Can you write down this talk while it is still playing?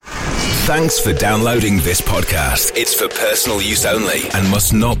Thanks for downloading this podcast. It's for personal use only and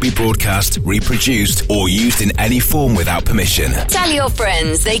must not be broadcast, reproduced, or used in any form without permission. Tell your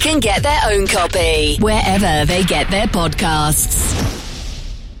friends they can get their own copy wherever they get their podcasts.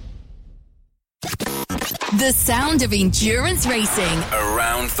 The sound of endurance racing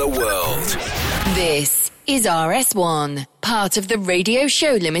Around the world. This is RS1, part of the Radio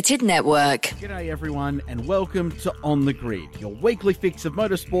Show Limited network. G'day everyone and welcome to On The Grid, your weekly fix of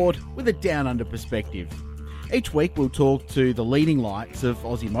motorsport with a down-under perspective. Each week we'll talk to the leading lights of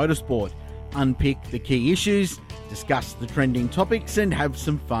Aussie motorsport, unpick the key issues, discuss the trending topics and have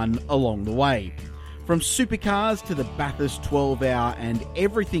some fun along the way. From supercars to the Bathurst 12-hour and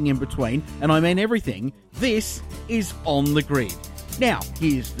everything in between, and I mean everything, this is On The Grid. Now,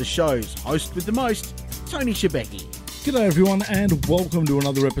 here's the show's host with the most, Tony Shebeki. G'day everyone and welcome to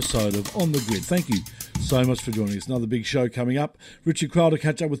another episode of On The Grid. Thank you so much for joining us. Another big show coming up. Richard Craill to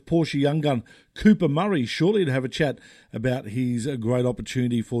catch up with Porsche young gun Cooper Murray shortly to have a chat about his great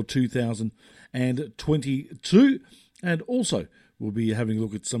opportunity for 2022. And also we'll be having a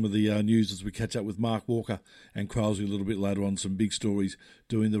look at some of the news as we catch up with Mark Walker and Craill a little bit later on. Some big stories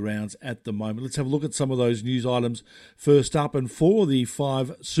doing the rounds at the moment. Let's have a look at some of those news items first up. And for the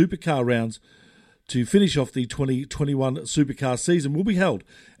 5 supercar rounds to finish off the 2021 supercar season will be held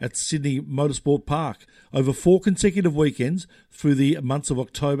at Sydney Motorsport Park over 4 consecutive weekends through the months of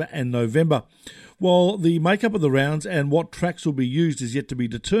October and November. While the makeup of the rounds and what tracks will be used is yet to be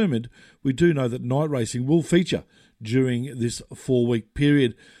determined, we do know that night racing will feature during this 4-week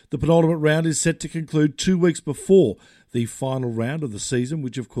period. The penultimate round is set to conclude 2 weeks before the final round of the season,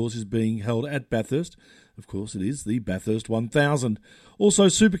 which of course is being held at Bathurst. Of course, it is the Bathurst 1000. Also,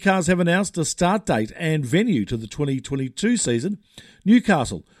 supercars have announced a start date and venue to the 2022 season.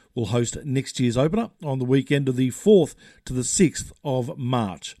 Newcastle will host next year's opener on the weekend of the 4th to the 6th of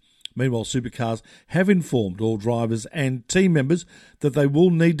March. Meanwhile, supercars have informed all drivers and team members that they will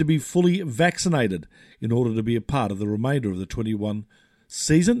need to be fully vaccinated in order to be a part of the remainder of the 21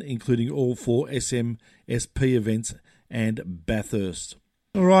 season, including all 4 SMSP events and Bathurst.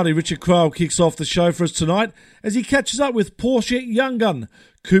 Alrighty, Richard Craill kicks off the show for us tonight as he catches up with Porsche young gun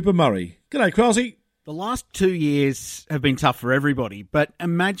Cooper Murray. G'day, Craill. The last 2 years have been tough for everybody, but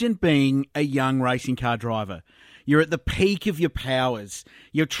imagine being a young racing car driver. You're at the peak of your powers.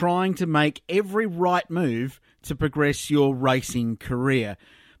 You're trying to make every right move to progress your racing career.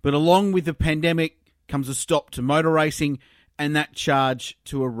 But along with the pandemic comes a stop to motor racing and that charge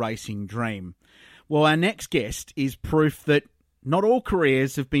to a racing dream. Well, our next guest is proof that not all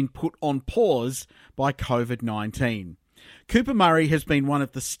careers have been put on pause by COVID-19. Cooper Murray has been one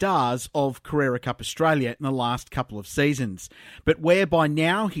of the stars of Carrera Cup Australia in the last couple of seasons. But where by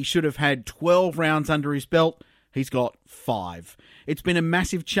now he should have had 12 rounds under his belt, he's got 5. It's been a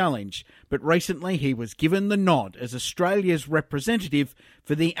massive challenge, but recently he was given the nod as Australia's representative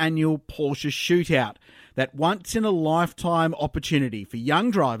for the annual Porsche Shootout, that once-in-a-lifetime opportunity for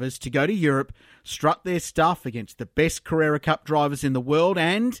young drivers to go to Europe, strut their stuff against the best Carrera Cup drivers in the world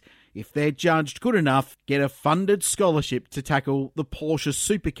and, if they're judged good enough, get a funded scholarship to tackle the Porsche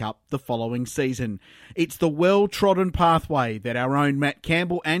Super Cup the following season. It's the well-trodden pathway that our own Matt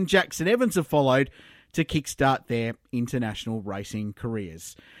Campbell and Jackson Evans have followed to kickstart their international racing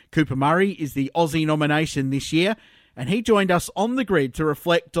careers. Cooper Murray is the Aussie nomination this year, and he joined us on the grid to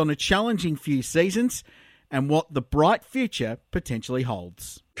reflect on a challenging few seasons and what the bright future potentially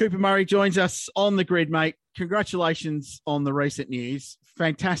holds. Cooper Murray joins us on the grid, mate. Congratulations on the recent news.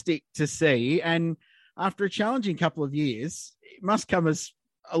 Fantastic to see. And after a challenging couple of years, it must come as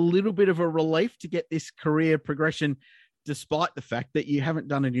a little bit of a relief to get this career progression, despite the fact that you haven't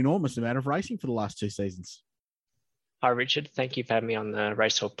done an enormous amount of racing for the last 2 seasons. Hi, Richard. Thank you for having me on the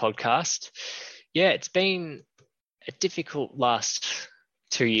Race Talk podcast. Yeah, it's been a difficult last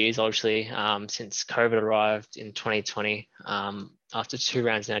 2 years, obviously, since COVID arrived in 2020, after 2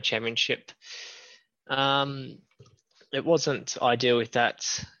 rounds in our championship. It wasn't ideal with that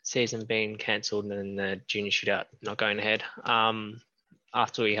season being cancelled and then the junior shootout not going ahead,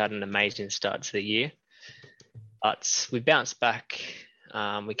 after we had an amazing start to the year. But we bounced back.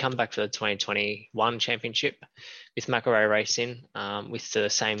 We come back for the 2021 championship with McElrea Racing, with the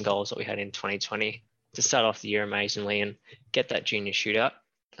same goals that we had in 2020 to start off the year amazingly and get that junior shootout.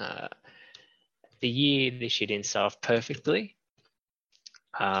 The year this year didn't start off perfectly.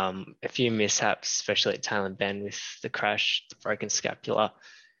 A few mishaps, especially at Tailem Bend with the crash, the broken scapula.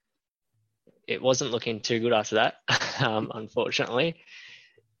 It wasn't looking too good after that, unfortunately.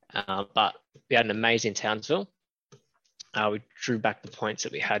 But we had an amazing Townsville. We drew back the points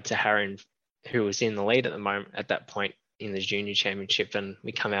that we had to Harron, who was in the lead at the moment at that point in the junior championship, and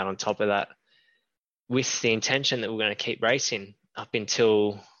we come out on top of that with the intention that we're going to keep racing up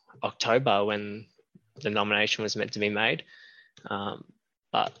until October when the nomination was meant to be made.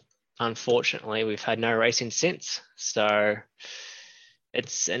 But unfortunately, we've had no racing since. So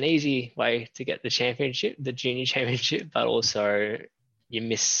it's an easy way to get the championship, the junior championship, but also you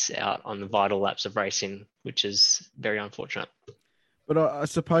miss out on the vital laps of racing, which is very unfortunate. But I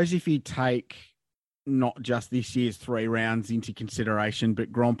suppose if you take not just this year's 3 rounds into consideration,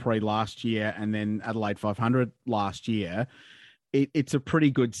 but Grand Prix last year and then Adelaide 500 last year, it's a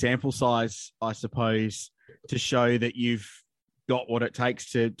pretty good sample size, I suppose, to show that you've got what it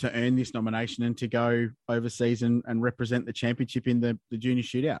takes to earn this nomination and to go overseas and represent the championship in the junior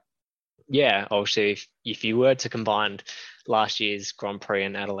shootout. Yeah, obviously, if you were to combine last year's Grand Prix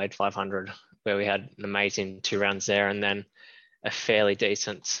and Adelaide 500, where we had an amazing 2 rounds there and then a fairly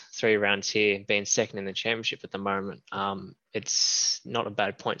decent 3 rounds here, being second in the championship at the moment, it's not a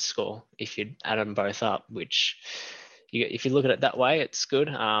bad point score if you add them both up, which if you look at it that way, it's good.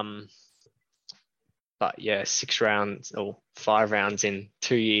 But yeah, 6 rounds or 5 rounds in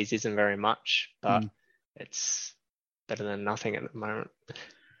 2 years isn't very much, but it's better than nothing at the moment.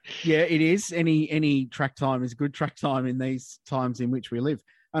 Yeah, it is. Any track time is good track time in these times in which we live.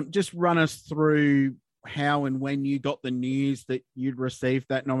 Just run us through how and when you got the news that you'd received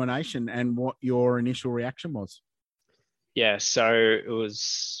that nomination and what your initial reaction was. Yeah, so it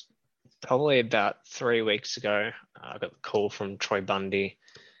was probably about 3 weeks ago. I got the call from Troy Bundy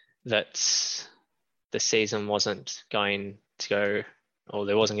that the season wasn't going to go, or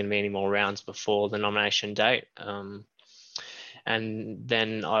there wasn't going to be any more rounds before the nomination date. And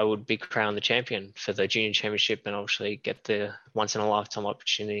then I would be crowned the champion for the junior championship and obviously get the once in a lifetime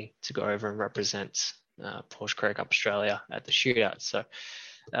opportunity to go over and represent Porsche Carrera Cup Australia at the shootout. So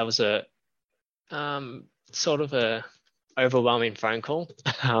that was a sort of a overwhelming phone call.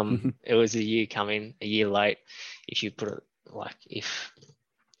 It was a year coming, a year late. If you put it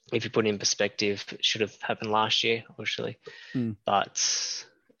if you put it in perspective, it should have happened last year, obviously. But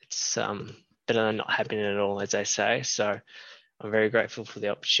it's better than not happening at all, as they say. So I'm very grateful for the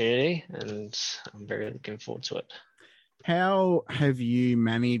opportunity and I'm very looking forward to it. How have you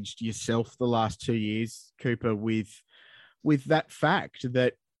managed yourself the last 2 years, Cooper, with that fact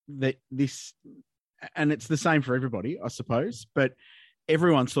that this, and it's the same for everybody, I suppose, but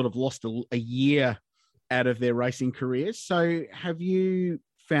everyone sort of lost a year out of their racing careers. So have you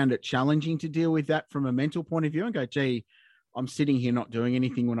found it challenging to deal with that from a mental point of view and go, gee, I'm sitting here not doing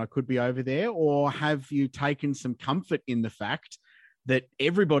anything when I could be over there? Or have you taken some comfort in the fact that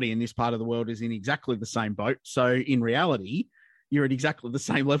everybody in this part of the world is in exactly the same boat? So in reality, you're at exactly the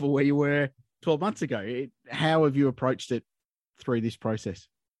same level where you were 12 months ago. How have you approached it through this process?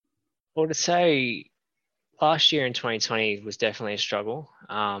 Well, to say last year in 2020 was definitely a struggle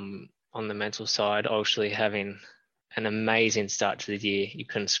on the mental side, obviously having an amazing start to the year. You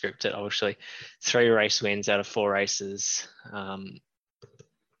couldn't script it, obviously. 3 race wins out of 4 races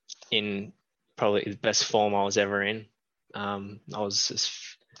in probably the best form I was ever in. I was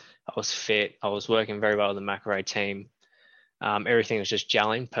fit. I was working very well with the McElrea team. Everything was just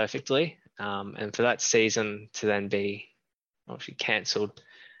gelling perfectly. And for that season to then be obviously cancelled,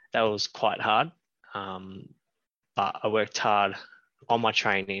 that was quite hard. But I worked hard on my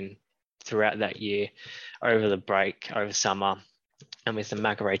training throughout that year, over the break, over summer, and with the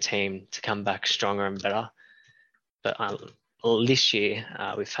McElrea team to come back stronger and better. But this year,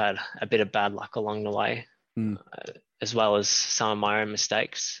 we've had a bit of bad luck along the way, as well as some of my own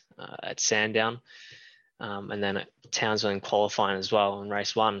mistakes at Sandown, and then at Townsville in qualifying as well in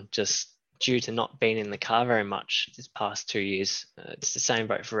race 1, just due to not being in the car very much this past 2 years. It's the same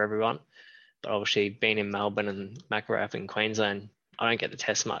boat for everyone, but obviously being in Melbourne and McElrea up in Queensland, I don't get to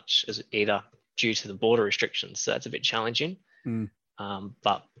test much as either due to the border restrictions. So that's a bit challenging.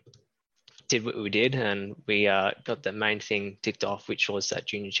 But did what we did and we got the main thing ticked off, which was that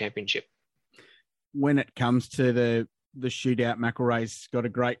junior championship. When it comes to the shootout, McElrea's got a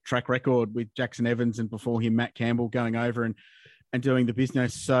great track record with Jackson Evans and before him, Matt Campbell going over and doing the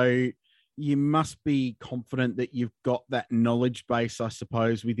business. So you must be confident that you've got that knowledge base, I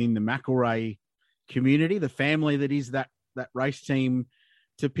suppose, within the McElrea community, the family that is that race team,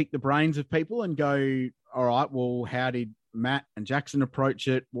 to pick the brains of people and go, all right, well, how did Matt and Jackson approach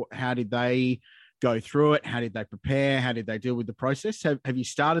it? How did they go through it? How did they prepare? How did they deal with the process? Have you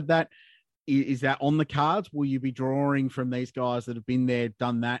started that? Is that on the cards? Will you be drawing from these guys that have been there,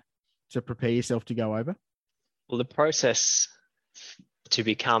 done that, to prepare yourself to go over? Well, the process to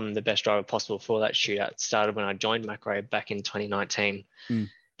become the best driver possible for that shootout started when I joined McElrea back in 2019.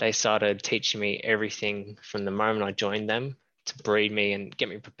 they started teaching me everything from the moment I joined them to breed me and get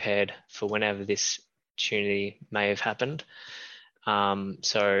me prepared for whenever this opportunity may have happened.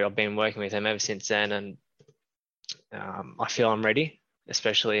 So I've been working with them ever since then, and I feel I'm ready,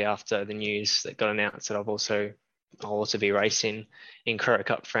 especially after the news that got announced that I'll also be racing in Curragh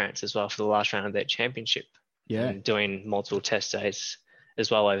Cup France as well for the last round of their championship. Yeah. And doing multiple test days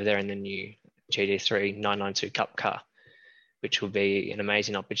as well over there in the new GT3 992 Cup car, which will be an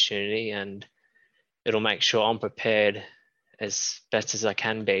amazing opportunity, and it'll make sure I'm prepared as best as I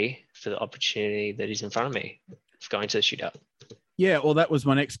can be for the opportunity that is in front of me of going to the shootout. Yeah, well, that was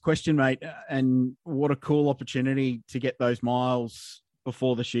my next question, mate. And what a cool opportunity to get those miles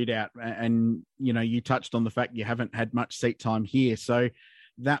before the shootout. And, you know, you touched on the fact you haven't had much seat time here. So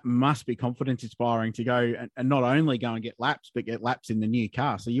that must be confidence inspiring to go and not only go and get laps, but get laps in the new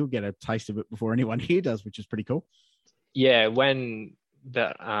car. So you'll get a taste of it before anyone here does, which is pretty cool. Yeah, when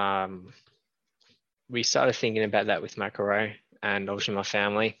we started thinking about that with Macaro and obviously my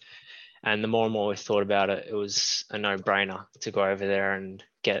family, and the more and more we thought about it, it was a no-brainer to go over there and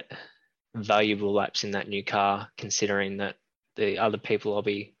get valuable laps in that new car, considering that the other people I'll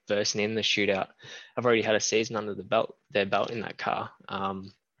be versing in the shootout have already had a season under their belt in that car.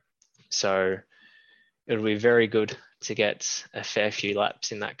 So it'll be very good to get a fair few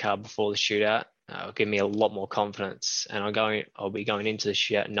laps in that car before the shootout. It'll give me a lot more confidence, and I'll be going into the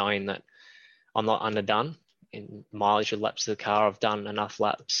shootout knowing that I'm not underdone in mileage of laps of the car. I've done enough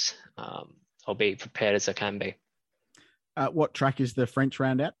laps. I'll be prepared as I can be. What track is the French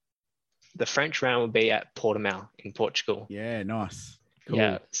round at? The French round will be at Portimao in Portugal. Yeah, nice. Cool.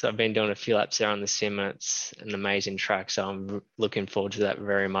 Yeah, so I've been doing a few laps there on the sim, and it's an amazing track. So I'm looking forward to that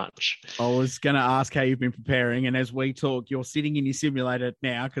very much. I was going to ask how you've been preparing, and as we talk, you're sitting in your simulator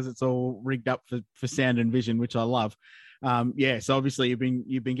now because it's all rigged up for sound and vision, which I love. So obviously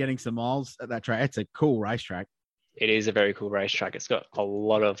you've been getting some miles at that track. It's a cool racetrack. It is a very cool racetrack. It's got a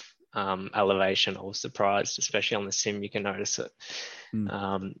lot of elevation. I was surprised, especially on the sim, you can notice it.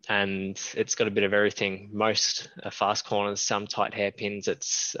 And it's got a bit of everything. Most are fast corners, some tight hairpins.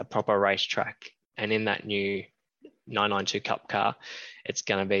 It's a proper racetrack. And in that new 992 Cup car, it's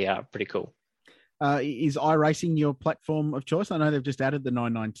going to be pretty cool. Is iRacing your platform of choice? I know they've just added the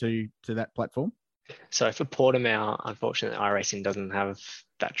 992 to that platform. So for Portimao, unfortunately, iRacing doesn't have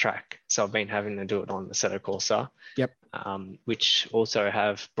that track. So I've been having to do it on the Assetto Corsa. Yep. Which also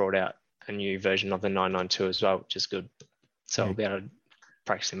have brought out a new version of the 992 as well, which is good. So I'll be able to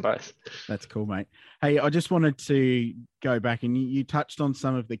practice in both. That's cool, mate. Hey, I just wanted to go back, and you touched on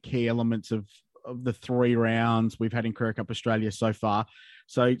some of the key elements of the 3 rounds we've had in Curragh Cup Australia so far.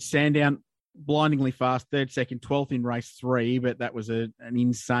 So Sandown, blindingly fast, 3rd, 2nd, 12th in race 3, but that was an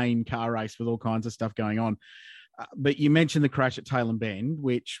insane car race with all kinds of stuff going on. But you mentioned the crash at Tailem Bend,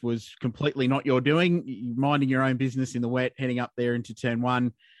 which was completely not your doing. You're minding your own business in the wet, heading up there into turn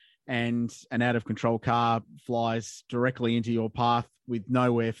 1, and an out-of-control car flies directly into your path with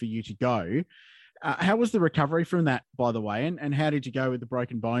nowhere for you to go. How was the recovery from that, by the way, and how did you go with the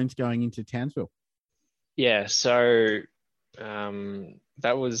broken bones going into Townsville? Yeah, so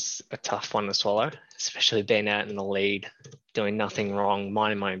that was a tough one to swallow, especially being out in the lead, doing nothing wrong,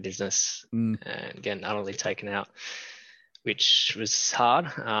 minding my own business, and getting utterly taken out, which was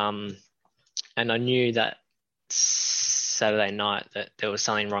hard. And I knew that Saturday night that there was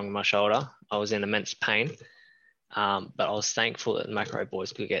something wrong with my shoulder. I was in immense pain, but I was thankful that the Macaro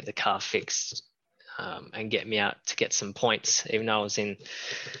boys could get the car fixed and get me out to get some points, even though I was in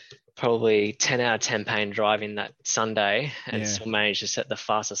probably 10 out of 10 pain driving that Sunday, and still managed to set the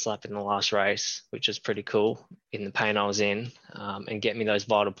fastest lap in the last race, which was pretty cool in the pain I was in, and get me those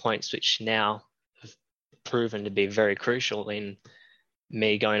vital points, which now have proven to be very crucial in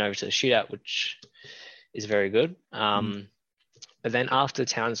me going over to the shootout, which is very good. But then after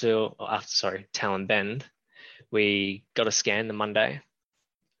Tailem Bend, we got a scan the Monday,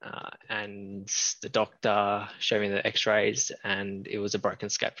 and the doctor showed me the x-rays, and it was a broken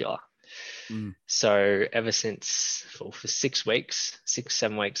scapula. So ever since for 6 weeks,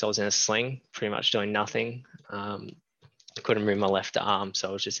 7 weeks, I was in a sling, pretty much doing nothing. Couldn't move my left arm, so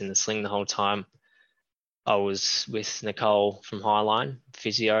I was just in the sling the whole time. I was with Nicole from Highline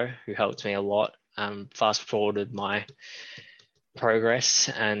Physio, who helped me a lot, fast forwarded my progress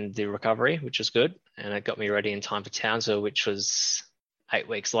and the recovery, which was good, and it got me ready in time for Townsville, which was 8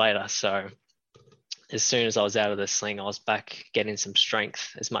 weeks later. So as soon as I was out of the sling, I was back getting some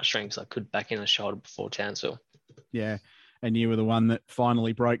strength, as much strength as I could back in the shoulder before Townsville. Yeah. And you were the one that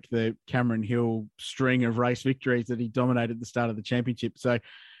finally broke the Cameron Hill string of race victories that he dominated at the start of the championship. So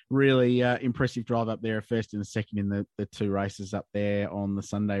really impressive drive up there, a first and a second in the two races up there on the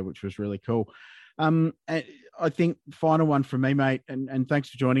Sunday, which was really cool. I think final one from me, mate, and thanks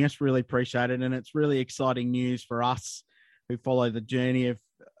for joining us. Really appreciate it. And it's really exciting news for us who follow the journey of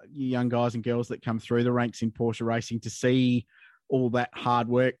you young guys and girls that come through the ranks in Porsche racing to see all that hard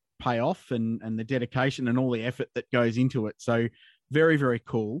work pay off and the dedication and all the effort that goes into it. So very, very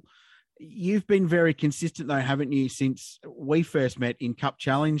cool. You've been very consistent, though, haven't you, since we first met in Cup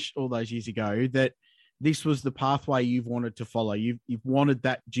Challenge all those years ago, that this was the pathway you've wanted to follow. You've wanted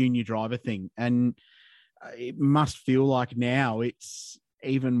that junior driver thing. And it must feel like now it's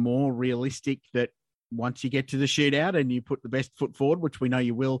even more realistic that once you get to the shootout and you put the best foot forward, which we know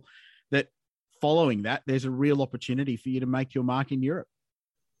you will, that following that, there's a real opportunity for you to make your mark in Europe.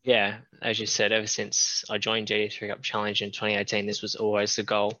 Yeah, as you said, ever since I joined GT3 Cup Challenge in 2018, this was always the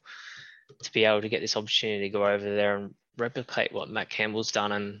goal, to be able to get this opportunity to go over there and replicate what Matt Campbell's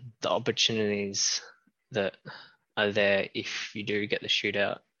done, and the opportunities that are there if you do get the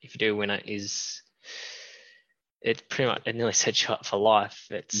shootout, if you do win it, it pretty much, it nearly sets you up for life.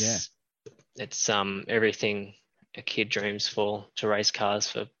 It's everything a kid dreams for, to race cars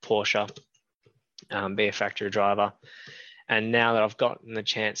for Porsche, be a factory driver. And now that I've gotten the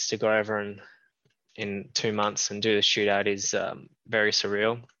chance to go over and in 2 months and do the shootout is very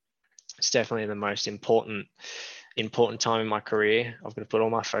surreal. It's definitely the most important time in my career. I've got to put all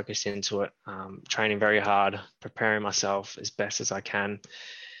my focus into it, training very hard, preparing myself as best as I can.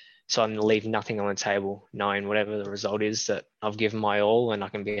 So I'm going to leave nothing on the table, knowing whatever the result is that I've given my all and I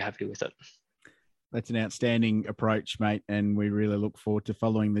can be happy with it. That's an outstanding approach, mate, and we really look forward to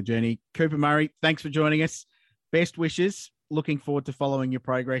following the journey. Cooper Murray, thanks for joining us. Best wishes. Looking forward to following your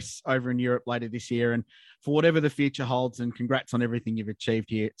progress over in Europe later this year and for whatever the future holds, and congrats on everything you've achieved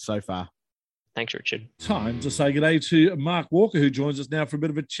here so far. Thanks, Richard. Time to say good day to Mark Walker, who joins us now for a bit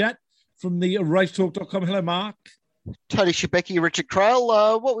of a chat from the racetalk.com. Hello, Mark. Tony Shebeki, Richard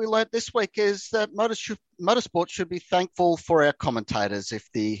Crail. What we learnt this week is that motorsport should be thankful for our commentators if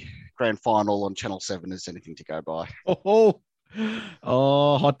the grand final on Channel 7 is anything to go by.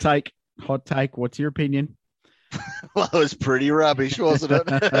 Hot take. Hot take. What's your opinion? Well, it was pretty rubbish, wasn't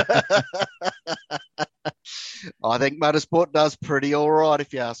it? I think motorsport does pretty all right,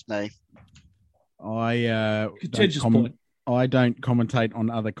 if you ask me. I don't commentate on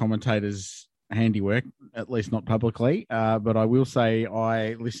other commentators' handiwork, at least not publicly. But I will say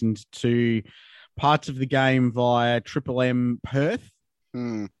I listened to parts of the game via Triple M Perth,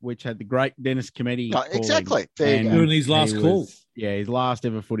 which had the great Dennis Cometti. Oh, exactly. There you go. Doing his last call. His last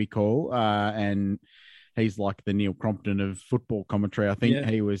ever footy call. And he's like the Neil Crompton of football commentary. I think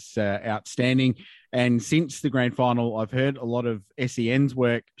he was outstanding. And since the grand final, I've heard a lot of SEN's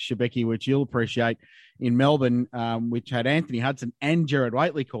work, Shebeki, which you'll appreciate, in Melbourne, which had Anthony Hudson and Gerard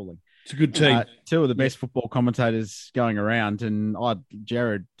Whateley calling. It's a good team. Two of the best football commentators going around. And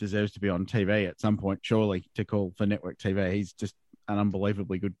Gerard deserves to be on TV at some point, surely, to call for network TV. He's just an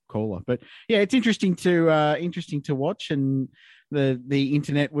unbelievably good caller. But yeah, it's interesting to watch, and the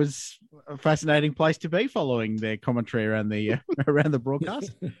internet was a fascinating place to be following their commentary around the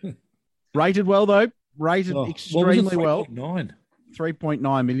broadcast. Rated well though, extremely well.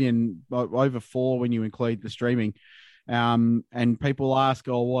 3.9 million, over 4 when you include the streaming. And people ask,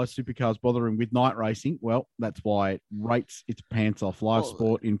 why is Supercars bothering with night racing? Well, that's why it rates its pants off. Live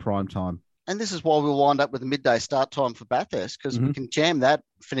sport in prime time. And this is why we'll wind up with a midday start time for Bathurst, because we can jam that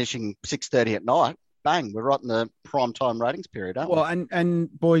finishing 6:30 at night. Bang, we're right in the prime time ratings period, aren't we? Well,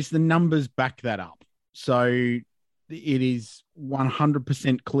 and boys, the numbers back that up. So it is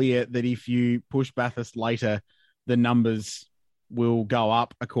 100% clear that if you push Bathurst later, the numbers will go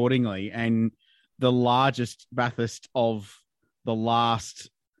up accordingly. And the largest Bathurst of the last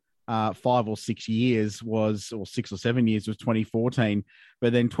 5 or 6 years or 6 or 7 years was 2014,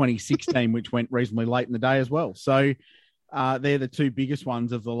 but then 2016, which went reasonably late in the day as well. So they're the two biggest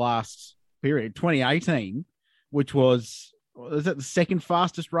ones of the last period. 2018, which was that the second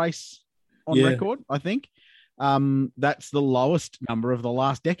fastest race on record, I think. That's the lowest number of the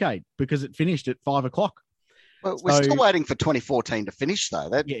last decade because it finished at 5 o'clock. Well, we're still waiting for 2014 to finish, though.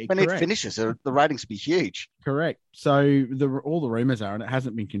 When it finishes, the ratings will be huge. Correct. So all the rumours are, and it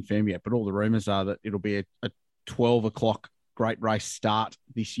hasn't been confirmed yet, but all the rumours are that it'll be a 12 o'clock great race start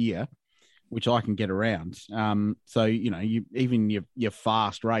this year, which I can get around. So, even your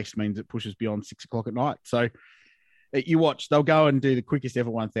fast race means it pushes beyond 6 o'clock at night. So you watch, they'll go and do the quickest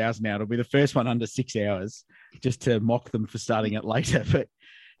ever 1,000 now. It'll be the first one under 6 hours just to mock them for starting it later. But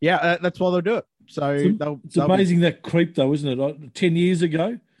yeah, that's why they'll do it. So it's amazing that creep, though, isn't it? 10 years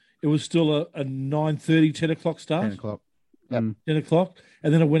ago, it was still a 9:30, 10 o'clock start. 10 o'clock. Yep. 10 o'clock.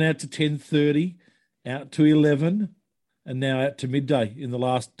 And then it went out to 10:30, out to 11, and now out to midday in the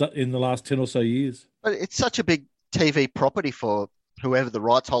last 10 or so years. But it's such a big TV property for whoever the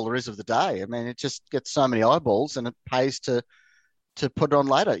rights holder is of the day. I mean, it just gets so many eyeballs, and it pays to put it on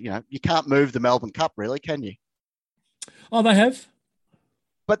later. You know, you can't move the Melbourne Cup, really, can you? Oh, they have?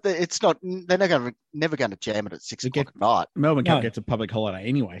 But it's not. They're never going to jam it at 6 o'clock at night. Melbourne Cup No. gets a public holiday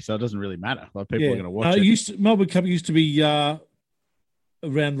anyway, so it doesn't really matter. Like, people are going to watch it. Melbourne Cup used to be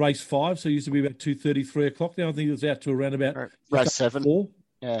around race 5, so it used to be about 2:30, 3 o'clock. Now I think it's out to around about Race 7. 4.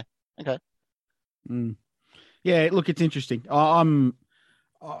 Yeah. Okay. Yeah, look, it's interesting. I'm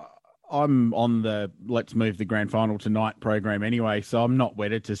on the let's move the grand final tonight program anyway, so I'm not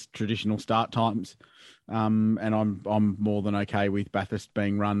wedded to traditional start times, and I'm more than okay with Bathurst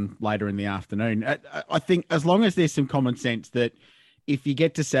being run later in the afternoon. I think as long as there's some common sense that if you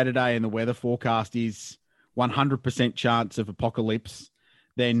get to Saturday and the weather forecast is 100% chance of apocalypse,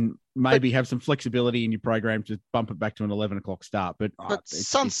 then maybe have some flexibility in your program to bump it back to an 11 o'clock start. But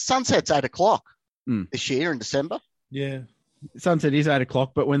Sunset's 8 o'clock this year in December. Yeah. Sunset is 8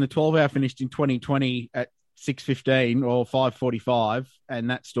 o'clock, but when the 12-hour finished in 2020 at 6:15 or 5:45 and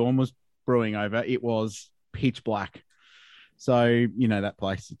that storm was brewing over, it was pitch black. So, you know, that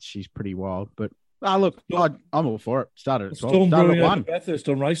place, she's pretty wild. But, look, I'm all for it. Started at 12. Storm Started brewing at over 1. Bathurst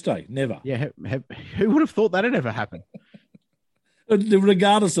on race day. Never. Yeah, who would have thought that had ever happened?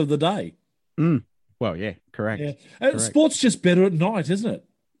 Regardless of the day. Well, yeah, correct. Yeah. Correct. Sport's just better at night, isn't it?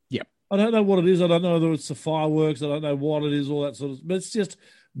 Yep. I don't know what it is. I don't know whether it's the fireworks. I don't know what it is, all that sort of, but it's just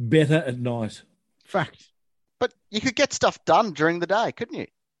better at night. Fact. But you could get stuff done during the day, couldn't you?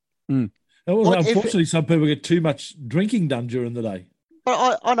 Well, Like, unfortunately, some people get too much drinking done during the day.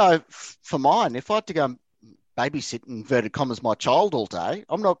 But I know for mine, if I had to go and babysit, inverted commas, my child all day,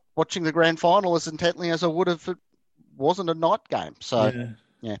 I'm not watching the grand final as intently as I would if it wasn't a night game. So,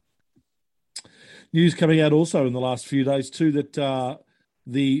 yeah. News coming out also in the last few days too that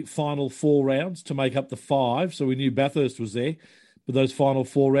the final 4 rounds to make up the 5, so we knew Bathurst was there, but those final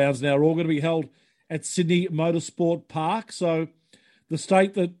 4 rounds now are all going to be held at Sydney Motorsport Park. So the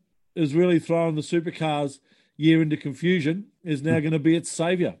state that is really throwing the supercars year into confusion is now going to be its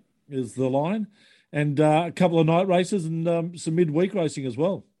saviour, is the line, and a couple of night races and some midweek racing as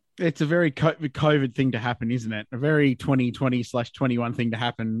well. It's a very COVID thing to happen, isn't it? A very 2020/21 thing to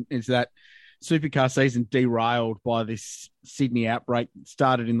happen is that supercar season derailed by this Sydney outbreak.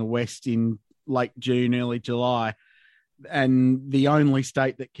 Started in the West in late June, early July, and the only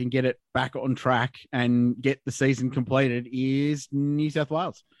state that can get it back on track and get the season completed is New South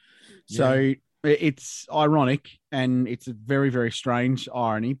Wales. Yeah. So it's ironic, and it's a very, very strange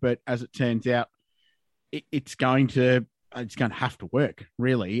irony, but as it turns out, it's going to have to work,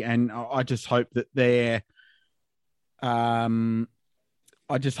 really. And I just hope that they're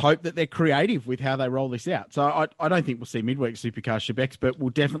creative with how they roll this out. So I don't think we'll see midweek supercar Shebex, but we'll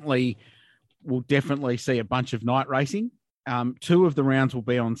definitely see a bunch of night racing. 2 of the rounds will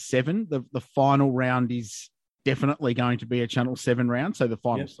be on 7. The final round is definitely going to be a Channel 7 round. So the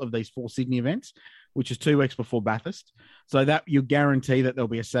finals of these 4 Sydney events, which is 2 weeks before Bathurst. So that you guarantee that there'll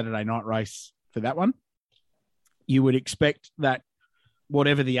be a Saturday night race for that one. You would expect that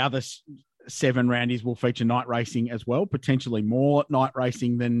whatever the other 7 round is will feature night racing as well, potentially more night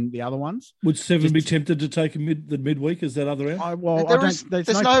racing than the other ones. Would 7 be tempted to take the midweek as that other round?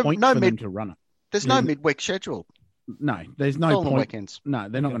 There's no point for them to run it. There's no midweek schedule. No, there's no point. Weekends. No,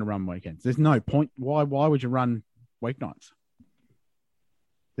 they're not going to run weekends. There's no point. Why would you run weeknights?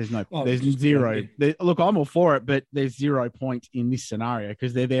 There's zero. Look, I'm all for it, but there's 0 point in this scenario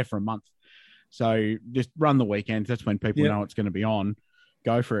because they're there for a month. So just run the weekends. That's when people know it's going to be on.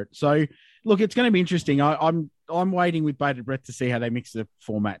 Go for it. So look, it's going to be interesting. I'm waiting with bated breath to see how they mix the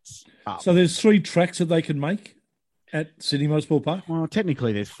formats up. So there's 3 tracks that they can make at Sydney Motorsport Park? Well,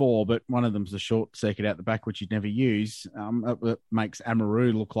 technically there's 4, but one of them's the short circuit out the back, which you'd never use. It makes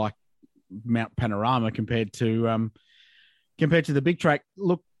Amaroo look like Mount Panorama compared to the big track.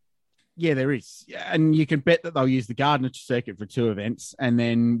 Look, yeah, there is. And you can bet that they'll use the Gardner circuit for 2 events, and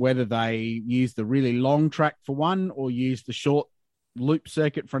then whether they use the really long track for one or use the short loop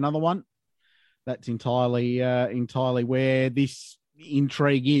circuit for another one, that's entirely where this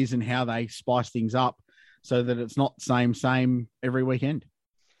intrigue is and how they spice things up so that it's not same every weekend.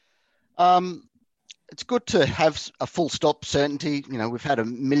 It's good to have a full stop certainty. You know, we've had a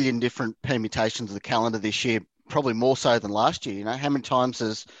million different permutations of the calendar this year, probably more so than last year. You know, how many times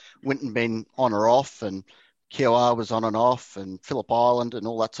has Winton been on or off, and QR was on and off, and Phillip Island and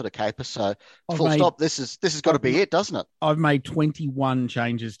all that sort of caper. So stop. This has got to be it, doesn't it? I've made 21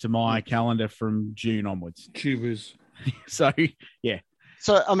 changes to my calendar from June onwards. Tubers. So, yeah.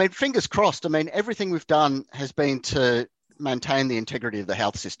 So, I mean, fingers crossed. I mean, everything we've done has been to maintain the integrity of the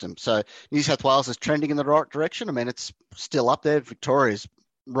health system. So New South Wales is trending in the right direction. I mean, it's still up there. Victoria's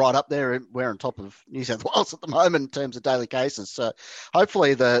right up there. We're on top of New South Wales at the moment in terms of daily cases. So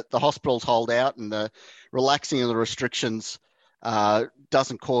hopefully the hospitals hold out and the relaxing of the restrictions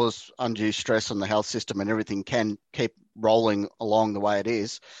doesn't cause undue stress on the health system and everything can keep rolling along the way it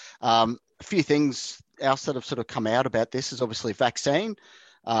is. A few things else that have sort of come out about this is obviously vaccine.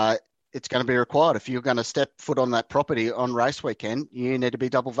 It's going to be required. If you're going to step foot on that property on race weekend, you need to be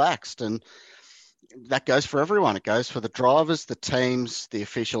double vaxxed. And that goes for everyone. It goes for the drivers, the teams, the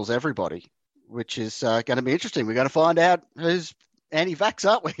officials, everybody, which is going to be interesting. We're going to find out who's anti-vax,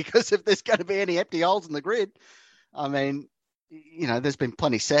 aren't we? Because if there's going to be any empty holes in the grid, I mean, you know, there's been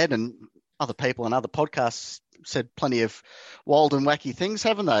plenty said and other people on other podcasts said plenty of wild and wacky things,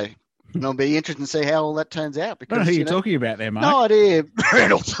 haven't they? And it'll be interesting to see how all that turns out. Because, I don't know who you're talking about there, Mark. No idea,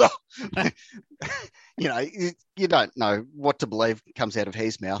 Reynolds. You know, you don't know what to believe comes out of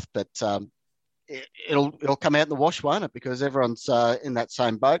his mouth, but it'll come out in the wash, won't it? Because everyone's in that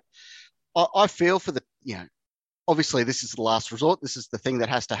same boat. I feel for the, you know, obviously this is the last resort. This is the thing that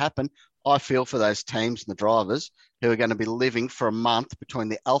has to happen. I feel for those teams and the drivers who are going to be living for a month between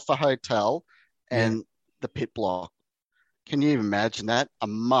the Alpha Hotel and the pit block. Can you imagine that? A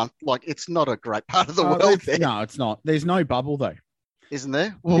month? Like, it's not a great part of the world there. No, it's not. There's no bubble, though. Isn't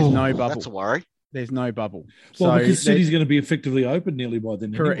there? There's no bubble. That's a worry. There's no bubble. Well, because City's going to be effectively open nearly by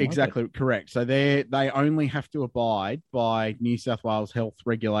then. Correct, anyway, exactly, correct. So they only have to abide by New South Wales health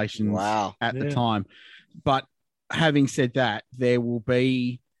regulations at the time. But having said that, there will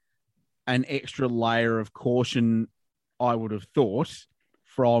be an extra layer of caution, I would have thought,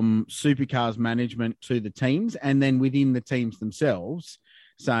 from Supercars management to the teams, and then within the teams themselves,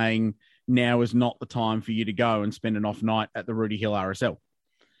 saying now is not the time for you to go and spend an off night at the Rooty Hill RSL,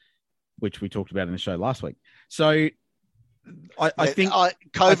 which we talked about in the show last week. So I think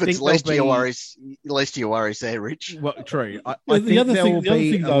COVID's least of your worries there, Rich. Well, true. The other thing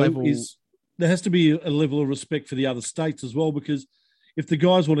though is there has to be a level of respect for the other states as well, because if the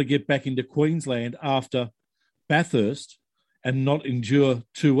guys want to get back into Queensland after Bathurst and not endure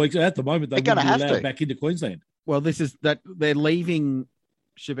 2 weeks, at the moment they wouldn't be allowed back into Queensland. Well, this is that they're leaving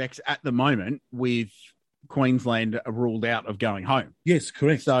Chevex at the moment with Queensland ruled out of going home. Yes,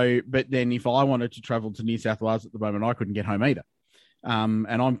 correct. So, but then if I wanted to travel to New South Wales at the moment, I couldn't get home either. And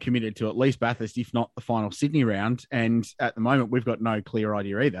I'm committed to at least Bathurst, if not the final Sydney round. And at the moment, we've got no clear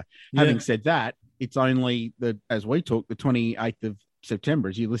idea either. Yeah. Having said that, it's only as we talk, the 28th of September,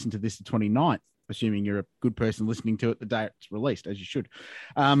 as you listen to this, the 29th, assuming you're a good person listening to it the day it's released, as you should.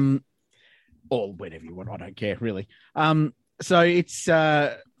 Or whenever you want, I don't care, really. So it's,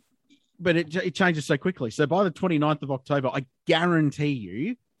 but it changes so quickly. So by the 29th of October, I guarantee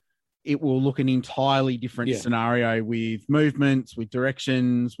you it will look an entirely different scenario with movements, with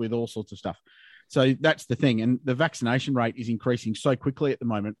directions, with all sorts of stuff. So that's the thing. And the vaccination rate is increasing so quickly at the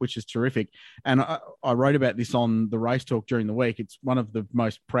moment, which is terrific. And I wrote about this on the Race Talk during the week. It's one of the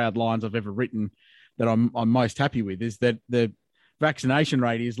most proud lines I've ever written that I'm most happy with, is that the vaccination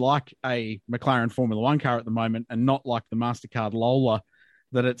rate is like a McLaren Formula One car at the moment and not like the MasterCard Lola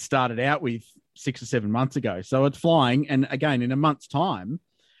that it started out with 6 or 7 months ago. So it's flying. And again, in a month's time,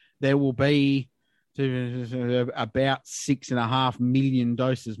 there will be about 6.5 million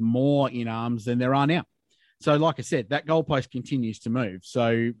doses more in arms than there are now. So like I said, that goalpost continues to move.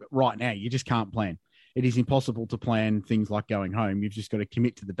 So right now, you just can't plan. It is impossible to plan things like going home. You've just got to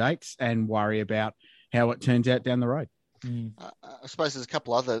commit to the dates and worry about how it turns out down the road. I suppose there's a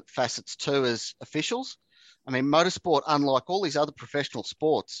couple other facets too as officials. I mean, motorsport, unlike all these other professional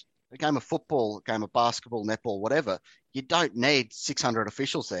sports, a game of football, a game of basketball, netball, whatever, you don't need 600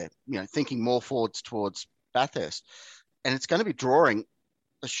 officials there, you know, thinking more forwards towards Bathurst. And it's going to be drawing,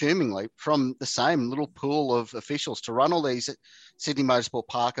 assumingly, from the same little pool of officials to run all these Sydney Motorsport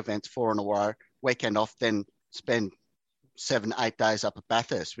Park events 4 in a row, weekend off, then spend 7-8 days up at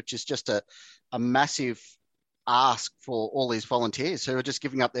Bathurst, which is just a massive ask for all these volunteers who are just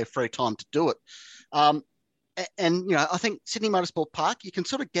giving up their free time to do it. And, you know, I think Sydney Motorsport Park, you can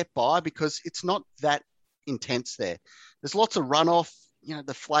sort of get by because it's not that intense there. There's lots of runoff. You know,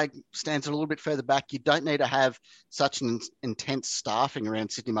 the flag stands a little bit further back. You don't need to have such an intense staffing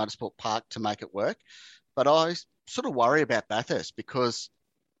around Sydney Motorsport Park to make it work. But I sort of worry about Bathurst because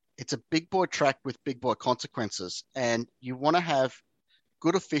it's a big boy track with big boy consequences. And you want to have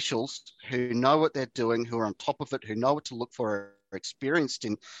good officials who know what they're doing, who are on top of it, who know what to look for, are experienced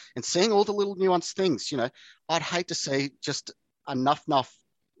in and seeing all the little nuanced things. You know, I'd hate to see just enough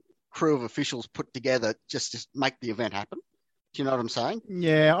crew of officials put together just to make the event happen. Do you know what I'm saying?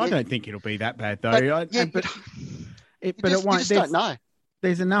 Yeah, I don't think it'll be that bad though. But it you won't. just don't know.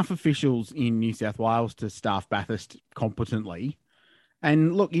 There's enough officials in New South Wales to staff Bathurst competently,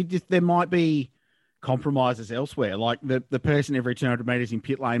 and look, there might be compromises elsewhere, like the person every 200 metres in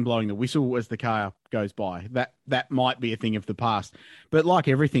pit lane blowing the whistle as the car goes by. That might be a thing of the past, but like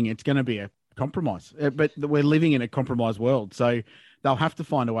everything, it's going to be a compromise. But we're living in a compromised world, so they'll have to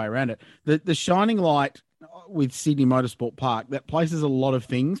find a way around it. The shining light with Sydney Motorsport Park, that place is a lot of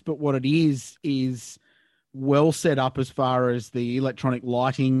things, but what it is well set up as far as the electronic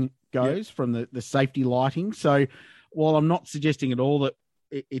lighting goes, from the safety lighting. So while I'm not suggesting at all that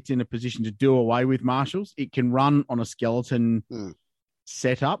it's in a position to do away with marshals, it can run on a skeleton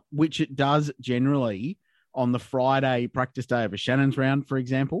setup, which it does generally on the Friday practice day of a Shannon's round, for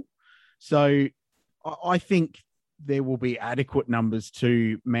example. So I think there will be adequate numbers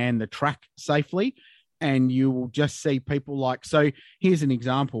to man the track safely. And you will just see people like, so here's an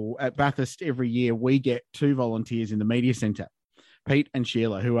example. At Bathurst every year, we get 2 volunteers in the media centre, Pete and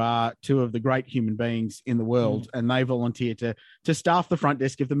Sheila, who are 2 of the great human beings in the world. And they volunteer to staff the front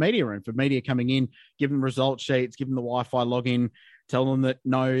desk of the media room for media coming in, give them result sheets, give them the Wi-Fi login, tell them that,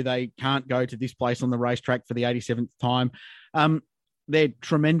 no, they can't go to this place on the racetrack for the 87th time. They're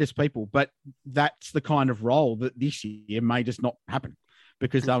tremendous people, but that's the kind of role that this year may just not happen,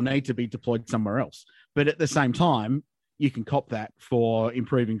 because they'll need to be deployed somewhere else. But at the same time, you can cop that for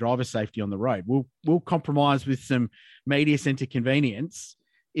improving driver safety on the road. We'll compromise with some media centre convenience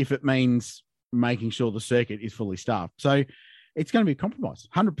if it means making sure the circuit is fully staffed. So it's going to be a compromise.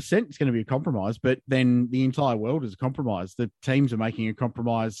 100% it's going to be a compromise, but then the entire world is a compromise. The teams are making a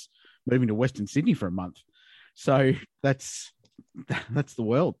compromise moving to Western Sydney for a month. So that's the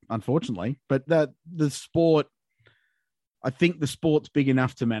world, unfortunately. But the sport... I think the sport's big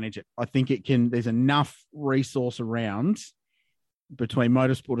enough to manage it. I think there's enough resource around between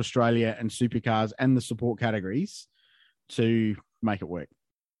Motorsport Australia and Supercars and the support categories to make it work.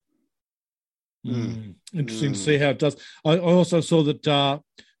 Interesting to see how it does. I also saw that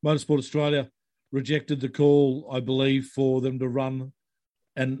Motorsport Australia rejected the call, I believe, for them to run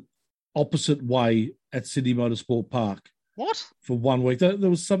an opposite way at Sydney Motorsport Park. What? For 1 week. There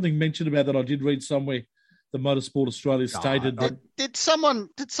was something mentioned about that. I did read somewhere. The Motorsport Australia stated that... Did someone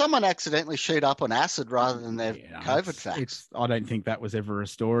accidentally shoot up on acid rather than their COVID facts? I don't think that was ever a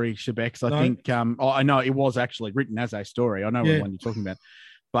story, Shebex. I think... I know it was actually written as a story. I know what one you're talking about.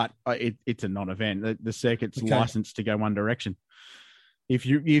 But it's a non-event. The circuit's licensed to go one direction. If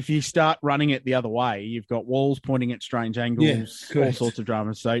you start running it the other way, you've got walls pointing at strange angles, all sorts of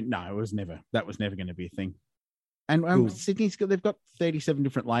dramas. So, no, that was never going to be a thing. And cool. They've got 37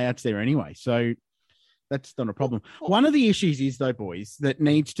 different layouts there anyway. So... that's not a problem. One of the issues is, though, boys, that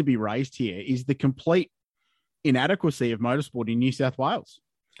needs to be raised here is the complete inadequacy of motorsport in New South Wales.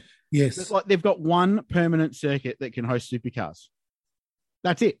 Yes. It's like they've got one permanent circuit that can host supercars.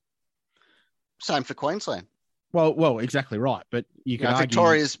 That's it. Same for Queensland. Well, exactly right. But you can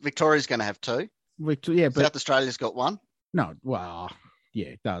argue... Victoria's going to have 2. But South Australia's got 1. No, well, yeah,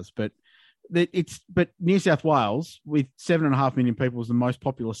 it does. But New South Wales, with 7.5 million people, is the most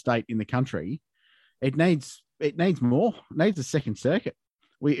populous state in the country. It needs more. It needs a second circuit.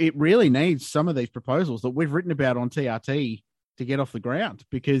 It really needs some of these proposals that we've written about on TRT to get off the ground,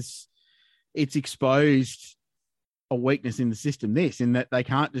 because it's exposed a weakness in the system, in that they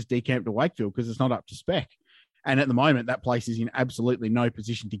can't just decamp to Wakefield because it's not up to spec. And at the moment, that place is in absolutely no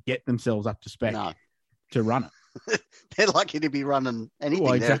position to get themselves up to spec to run it. They're lucky to be running anything.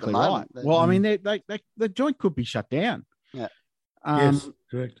 Well, exactly there at the right. moment. Well, I mean, the joint could be shut down. Yeah. Yes,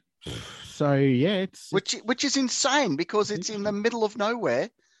 correct. So yeah, which is insane, because it's in the middle of nowhere,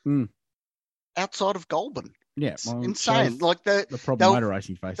 outside of Goulburn. Yeah, it's insane. Like the problem motor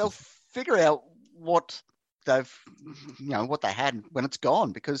racing faces. They'll figure out what what they had when it's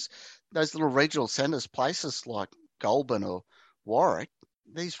gone, because those little regional centres, places like Goulburn or Warwick,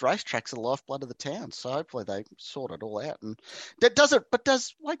 these racetracks are the lifeblood of the town. So hopefully they sort it all out. And does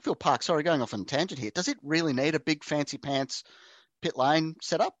Wakefield Park? Sorry, going off on a tangent here. Does it really need a big fancy pants pit lane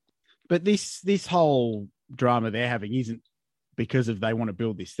setup? But this whole drama they're having isn't because of they want to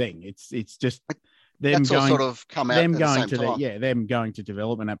build this thing. It's just them going sort of come out them at going the same time. them going to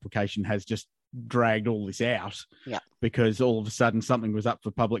development application has just dragged all this out. Yeah. Because all of a sudden something was up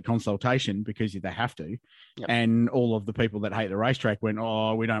for public consultation, because they have to. Yep. And all of the people that hate the racetrack went,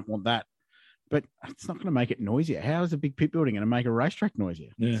 "Oh, we don't want that." But it's not going to make it noisier. How is a big pit building going to make a racetrack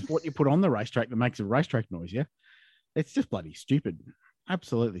noisier? Yeah. It's what you put on the racetrack that makes a racetrack noisier. It's just bloody stupid.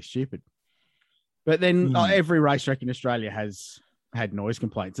 Absolutely stupid. But then every racetrack in Australia has had noise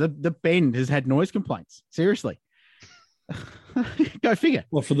complaints. The Bend has had noise complaints. Seriously. Go figure.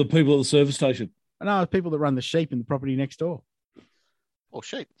 Well, for the people at the service station. I know people that run the sheep in the property next door. Or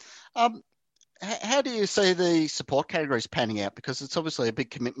sheep. How do you see the support categories panning out? Because it's obviously a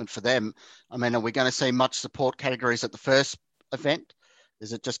big commitment for them. I mean, are we going to see much support categories at the first event?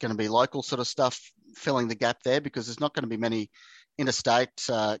 Is it just going to be local sort of stuff filling the gap there? Because there's not going to be many interstate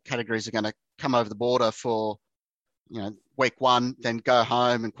categories are going to come over the border for, week one, then go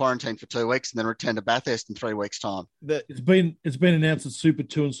home and quarantine for 2 weeks and then return to Bathurst in 3 weeks' time. It's been announced that Super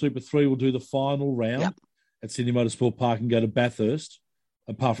 2 and Super 3 will do the final round at Sydney Motorsport Park and go to Bathurst.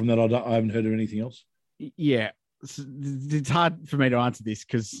 Apart from that, I haven't heard of anything else. Yeah. It's hard for me to answer this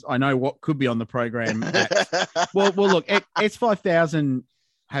because I know what could be on the program. Well, look, S5000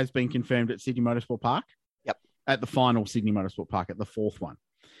 has been confirmed at Sydney Motorsport Park. Yep. At the final Sydney Motorsport Park, at the fourth one.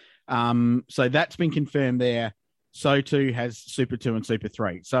 So that's been confirmed there. So too has Super 2 and Super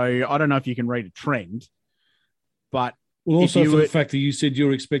 3. So I don't know if you can read a trend, but... Well, also for the fact that you said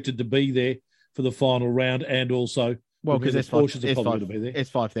you're expected to be there for the final round and also... Well, because Porsches are probably going to be there.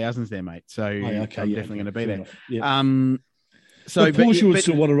 S5000's there, mate. So I'm definitely going to be there. Yeah. So Porsche would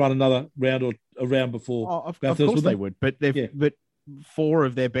still want to run another round or a round before. Of course they would. But but 4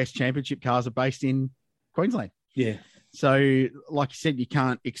 of their best championship cars are based in Queensland. Yeah. So, like you said, you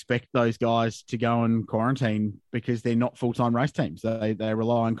can't expect those guys to go and quarantine because they're not full-time race teams. They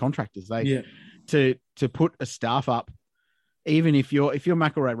rely on contractors. To put a staff up, even if you're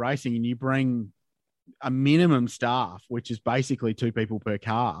McElroy Racing and you bring a minimum staff, which is basically 2 people per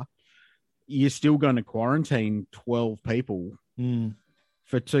car, you're still going to quarantine 12 people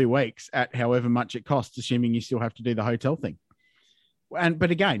for 2 weeks at however much it costs, assuming you still have to do the hotel thing.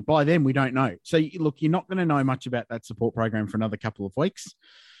 But again, by then we don't know. So look, you're not going to know much about that support program for another couple of weeks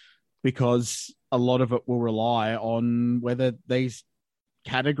because a lot of it will rely on whether these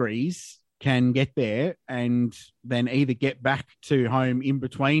categories can get there and then either get back to home in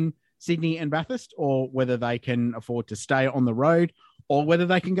between Sydney and Bathurst, or whether they can afford to stay on the road, or whether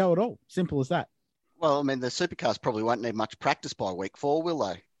they can go at all. Simple as that. Well, I mean, the supercars probably won't need much practice by week 4, will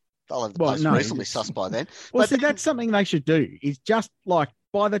they? They'll have the place reasonably sus by then. Well, see, that's something they should do, is just like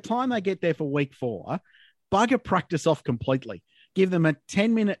by the time they get there for week 4, bugger practice off completely. Give them a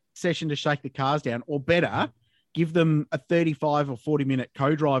 10-minute session to shake the cars down, or better, give them a 35 or 40-minute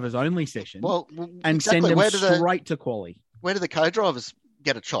co-drivers only session and send them straight to quali. Where do the co-drivers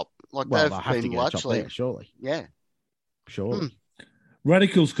get a chop? Like they've been largely, surely. Yeah. Sure.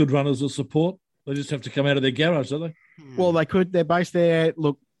 Radicals could run as a support. They just have to come out of their garage, don't they? Well, they could. They're based there.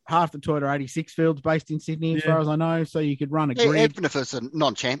 Look, half the Toyota 86 field's based in Sydney, as far as I know. So you could run a grid. Even if it's a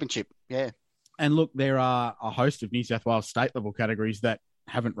non-championship, yeah. And look, there are a host of New South Wales state level categories that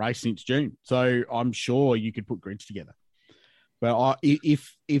haven't raced since June. So I'm sure you could put grids together. But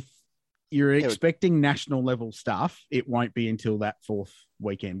if you're expecting national level stuff, it won't be until that 4th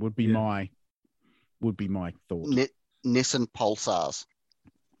weekend. Would be my thought. Nissan Pulsars.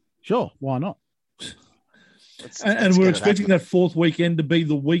 Sure, why not? And we're expecting that 4th weekend to be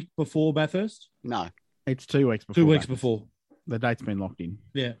the week before Bathurst? No, it's 2 weeks before. 2 weeks before. The date's been locked in.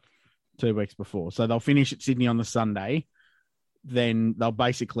 Yeah, 2 weeks before. So they'll finish at Sydney on the Sunday. Then they'll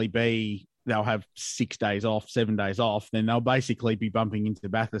have 6 days off, 7 days off. Then they'll basically be bumping into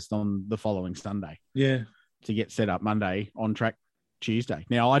Bathurst on the following Sunday. Yeah. To get set up Monday, on track Tuesday.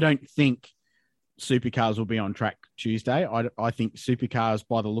 Now, I don't think supercars will be on track Tuesday. I think supercars,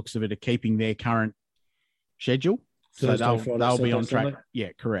 by the looks of it, are keeping their current schedule. Thursday, so Friday, they'll be on track. Sunday. Yeah,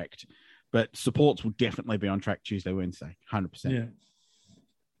 correct. But supports will definitely be on track Tuesday, Wednesday. 100%. Yeah.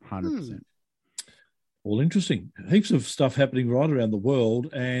 100%. All interesting. Heaps of stuff happening right around the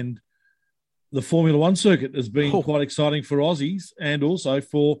world, and the Formula One circuit has been quite exciting for Aussies and also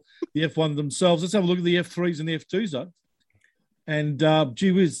for the F1 themselves. Let's have a look at the F3s and the F2s, though. And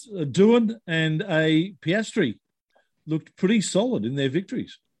gee whiz, a Doohan and a Piastri looked pretty solid in their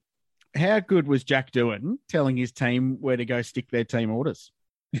victories. How good was Jack Doohan telling his team where to go stick their team orders?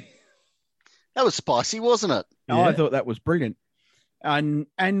 That was spicy, wasn't it? Yeah. I thought that was brilliant. And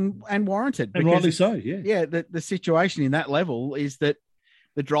warranted. And rightly so, yeah. Yeah, the situation in that level is that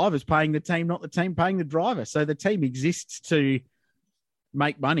the driver's paying the team, not the team paying the driver. So the team exists to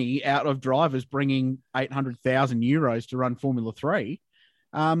make money out of drivers bringing 800,000 euros to run Formula 3.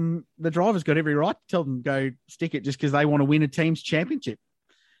 The driver's got every right to tell them go stick it just because they want to win a team's championship,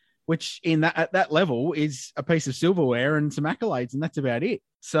 which at that level is a piece of silverware and some accolades, and that's about it.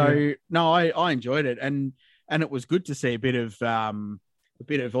 So no, I enjoyed it, and it was good to see a bit of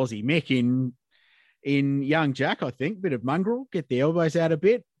Aussie Mick in young Jack, I think. Bit of mongrel, get the elbows out a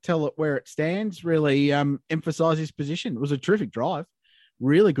bit, tell it where it stands, really emphasise his position. It was a terrific drive,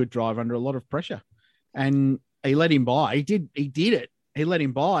 really good drive under a lot of pressure. And he let him by. He did it. He let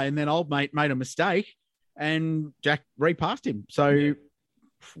him by, and then old mate made a mistake, and Jack repassed him. So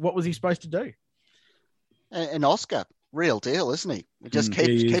what was he supposed to do? And Oscar, real deal, isn't he? It just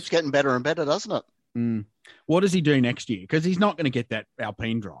keeps getting better and better, doesn't it? Mm. What does he do next year? Because he's not going to get that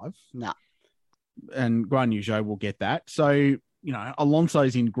Alpine drive. No. And Guan Yu Zhou will get that. So,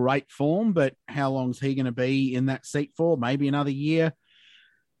 Alonso's in great form, but how long is he going to be in that seat for? Maybe another year.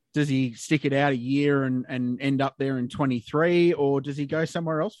 Does he stick it out a year and end up there in 23, or does he go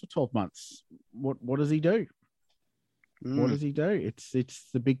somewhere else for 12 months? What does he do? What does he do? It's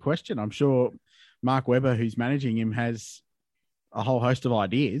the big question. I'm sure Mark Webber, who's managing him, has a whole host of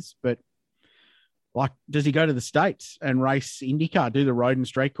ideas, but does he go to the States and race IndyCar, do the road and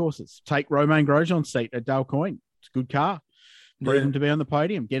street courses, take Romain Grosjean's seat at Dale Coyne? It's a good car. Prove him to be on the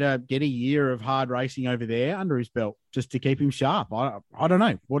podium. Get a year of hard racing over there under his belt just to keep him sharp. I don't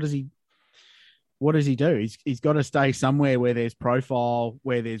know. What does he do? He's got to stay somewhere where there's profile,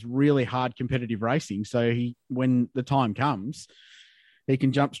 where there's really hard competitive racing. So when the time comes, he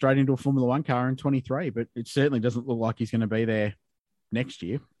can jump straight into a Formula One car in 23. But it certainly doesn't look like he's going to be there next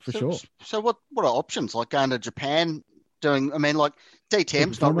year for sure. So what are options? Like going to Japan?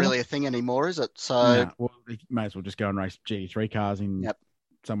 DTM's not really a thing anymore, is it? So he may as well just go and race GT3 cars in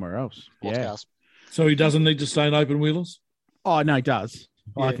somewhere else. Cars. So he doesn't need to stay in open wheelers? Oh, no, he does.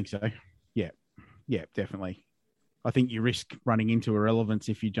 Yeah. I think so. Yeah, definitely. I think you risk running into irrelevance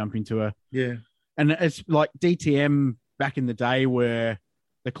if you jump into a... Yeah. And it's like DTM back in the day were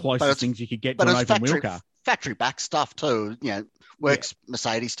the closest things you could get to an open wheel car. Factory back stuff too, works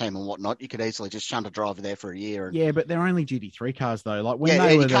Mercedes team and whatnot. You could easily just shunt a driver there for a year. Yeah, but they're only GT3 cars though. Like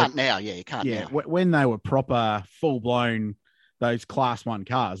you can't now. When they were proper, full blown, those Class 1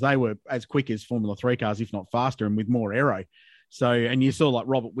 cars, they were as quick as Formula 3 cars, if not faster, and with more aero. So, and you saw like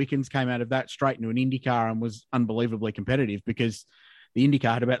Robert Wickens came out of that straight into an Indy car and was unbelievably competitive because the Indy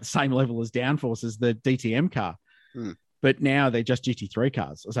car had about the same level as downforce as the DTM car. But now they're just GT3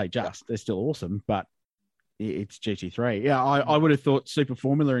 cars. I say they're still awesome, but it's GT3. Yeah, I would have thought Super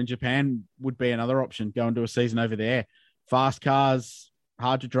Formula in Japan would be another option, go and do a season over there. Fast cars,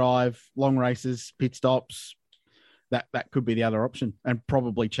 hard to drive, long races, pit stops. That could be the other option, and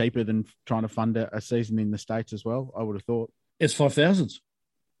probably cheaper than trying to fund a season in the States as well, I would have thought. S5000s.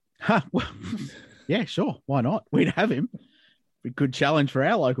 Well, yeah, sure. Why not? We'd have him. Be a good challenge for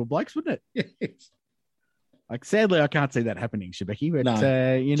our local blokes, wouldn't it? Yes. Like, sadly, I can't see that happening, Shebeki, but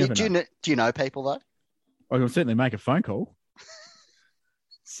no. You never know. Do you know people, though? I can certainly make a phone call.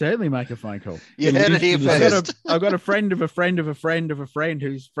 Certainly make a phone call. You heard it here first. I've got a friend of a friend of a friend of a friend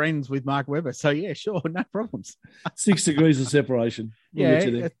who's friends with Mark Webber. So, yeah, sure, no problems. 6 degrees of separation.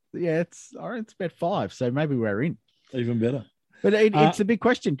 It's about 5, so maybe we're in. Even better. But it's a big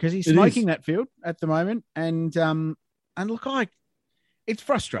question because he's smoking that field at the moment. And look, it's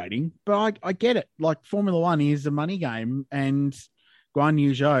frustrating, but I get it. Like, Formula One is a money game, and Guan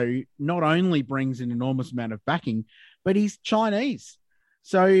Yu Zhou not only brings an enormous amount of backing, but he's Chinese.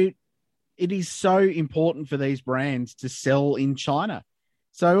 So it is so important for these brands to sell in China.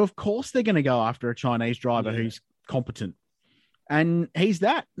 So, of course, they're going to go after a Chinese driver who's competent. And he's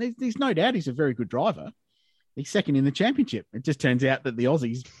that. There's no doubt he's a very good driver. He's second in the championship. It just turns out that the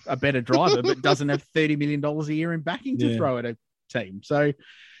Aussie's a better driver, but doesn't have $30 million a year in backing to throw at a team. So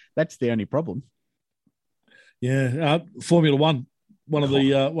that's the only problem. Yeah. Formula One. One of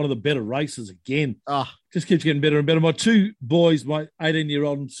the better races again. Just keeps getting better and better. My two boys, my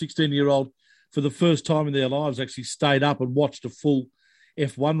 18-year-old and 16-year-old, for the first time in their lives, actually stayed up and watched a full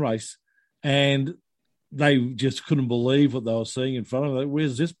F1 race, and they just couldn't believe what they were seeing in front of them.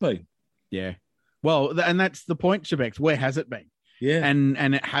 Where's this been? Yeah. Well, and that's the point, Shebex. Where has it been? Yeah.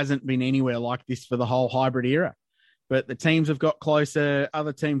 And it hasn't been anywhere like this for the whole hybrid era. But the teams have got closer.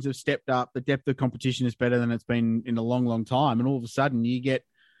 Other teams have stepped up. The depth of competition is better than it's been in a long, long time. And all of a sudden, you get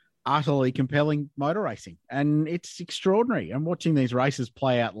utterly compelling motor racing. And it's extraordinary. And watching these races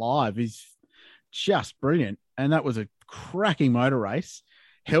play out live is just brilliant. And that was a cracking motor race,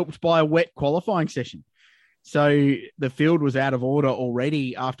 helped by a wet qualifying session. So the field was out of order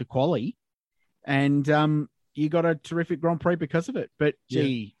already after quali. And you got a terrific Grand Prix because of it. But,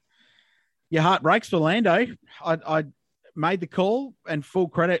 gee... Your heart breaks for Lando. I made the call, and full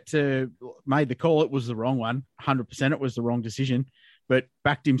credit to made the call. It was the wrong one. 100% it was the wrong decision, but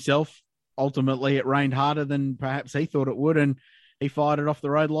backed himself. Ultimately, it rained harder than perhaps he thought it would, and he fired it off the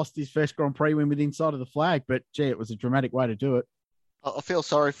road, lost his first Grand Prix win with inside of the flag. But, gee, it was a dramatic way to do it. I feel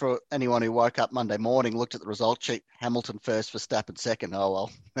sorry for anyone who woke up Monday morning, looked at the result sheet, Hamilton first, Verstappen second. Oh,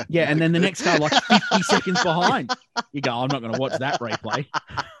 well. Yeah, and then the next car like 50 seconds behind. You go, I'm not going to watch that replay.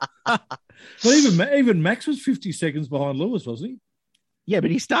 But even Max was 50 seconds behind Lewis, wasn't he? Yeah,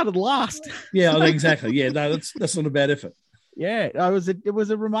 but he started last. Yeah, exactly. Yeah, no, that's not a bad effort. Yeah, it was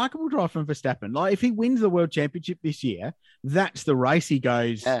a remarkable drive from Verstappen. Like, if he wins the World Championship this year, that's the race he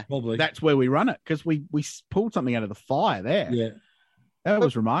goes, Probably. That's where we run it, because we pulled something out of the fire there. Yeah. That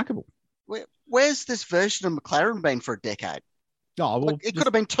was remarkable. Where's this version of McLaren been for a decade? Oh, well, It could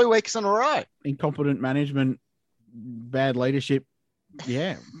have been 2 weeks in a row. Incompetent management, bad leadership,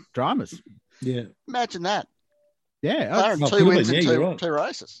 dramas. Yeah. Imagine that. Yeah, McLaren 2 wins in two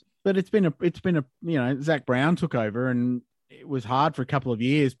races. But it's been a Zach Brown took over, and it was hard for a couple of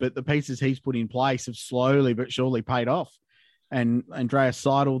years, but the pieces he's put in place have slowly but surely paid off. And Andreas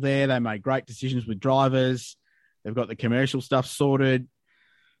Seidel there, they made great decisions with drivers. They've got the commercial stuff sorted.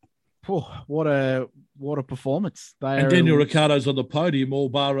 What a performance! Daniel Ricciardo's on the podium, all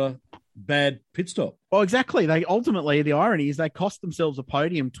bar a bad pit stop. Well, exactly. They ultimately, the irony is they cost themselves a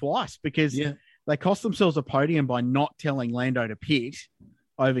podium twice, because they cost themselves a podium by not telling Lando to pit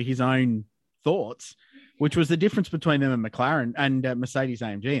over his own thoughts, which was the difference between them and McLaren and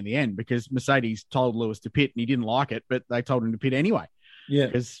Mercedes-AMG in the end, because Mercedes told Lewis to pit and he didn't like it, but they told him to pit anyway. Yeah,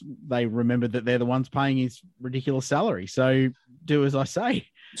 because they remembered that they're the ones paying his ridiculous salary. So do as I say.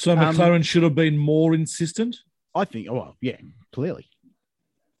 So McLaren should have been more insistent? I think, clearly.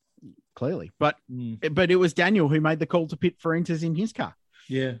 But it was Daniel who made the call to pit for Inters in his car.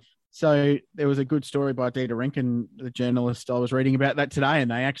 Yeah. So there was a good story by Dieter Renken, the journalist. I was reading about that today,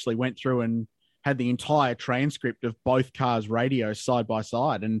 and they actually went through and had the entire transcript of both cars' radios side by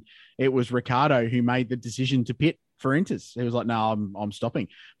side. And it was Ricciardo who made the decision to pit for Inters. He was like, no, I'm stopping.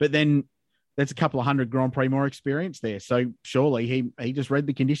 But then that's a couple of hundred Grand Prix more experience there. So surely he just read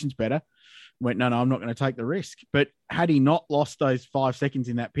the conditions better, went, no, I'm not going to take the risk. But had he not lost those 5 seconds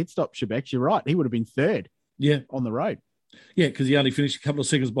in that pit stop, Shebex, you're right, he would have been third on the road. Yeah, because he only finished a couple of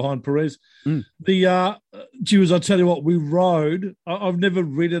seconds behind Perez. The Jews, I tell you what, we rode. I've never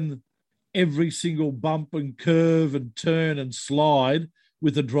ridden every single bump and curve and turn and slide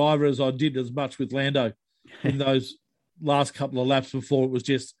with the driver as I did as much with Lando in those last couple of laps before it was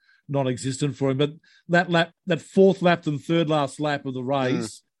just non-existent for him. But that fourth lap and third last lap of the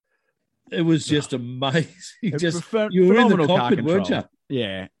race, it was just amazing. You were in the cockpit, weren't you?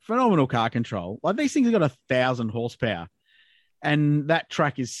 Yeah, phenomenal car control. Like, these things have got 1,000 horsepower, and that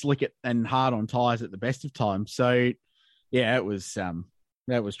track is slick and hard on tyres at the best of times. So, yeah, it was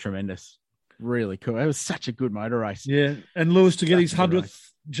that was tremendous. Really cool. It was such a good motor race. Yeah, and Lewis to get his 100th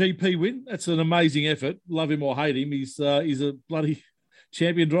GP win, that's an amazing effort. Love him or hate him, he's a bloody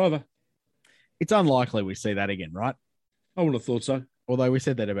champion driver. It's unlikely we see that again, right? I would have thought so. Although we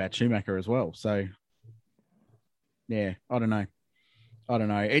said that about Schumacher as well. So, yeah, I don't know. I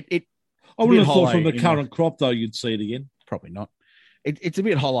would have thought from the current crop, though, you'd see it again. Probably not. It's a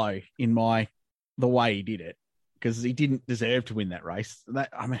bit hollow in the way he did it, because he didn't deserve to win that race.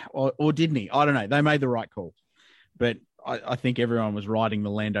 Or didn't he? I don't know. They made the right call. But I think everyone was riding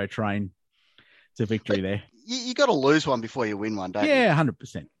the Lando train to victory there. You got to lose one before you win one, don't you? Yeah,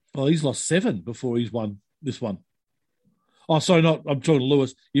 100%. Well, he's lost 7 before he's won this one. Oh, sorry, I'm talking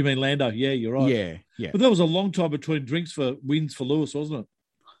Lewis. You mean Lando? Yeah, you're right. Yeah. But that was a long time between drinks for wins for Lewis, wasn't it?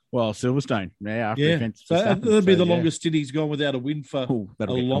 Well, Silverstone. Yeah. So that'd be the longest stint he's gone without a win for a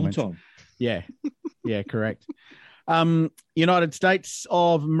long time. Yeah. Yeah, correct. United States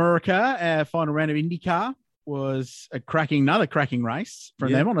of America, our final round of IndyCar was another cracking race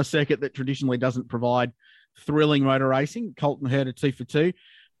from them on a circuit that traditionally doesn't provide thrilling motor racing. Colton Herta 2 for 2.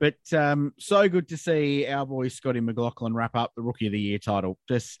 But so good to see our boy Scotty McLaughlin wrap up the Rookie of the Year title.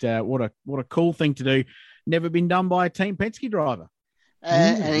 Just what a cool thing to do. Never been done by a Team Penske driver.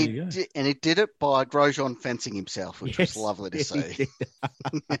 And he did it by Grosjean fencing himself, which was lovely to see.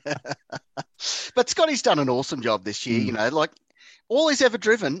 But Scotty's done an awesome job this year. Like, all he's ever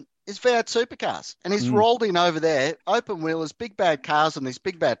driven is V8 supercars, and he's rolled in over there, open wheelers, big bad cars on these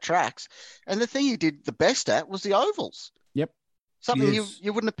big bad tracks. And the thing he did the best at was the ovals. Yep. Something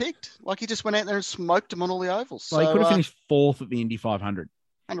you wouldn't have picked. Like, he just went out there and smoked them on all the ovals. Well, he could have finished 4th at the Indy 500.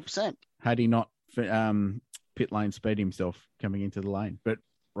 100%. Had he not pit lane speed himself coming into the lane. But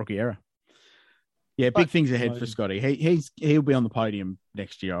rookie error. Yeah, big things ahead for Scotty. He'll be on the podium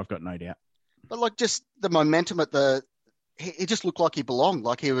next year, I've got no doubt. But, like, just the momentum he just looked like he belonged,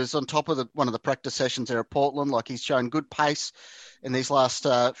 like he was on top of one of the practice sessions there at Portland. Like he's shown good pace in these last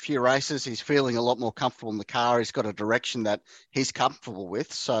few races. He's feeling a lot more comfortable in the car. He's got a direction that he's comfortable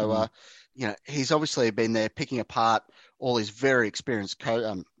with. So, he's obviously been there picking apart all his very experienced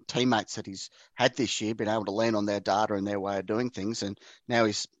teammates that he's had this year, been able to lean on their data and their way of doing things. And now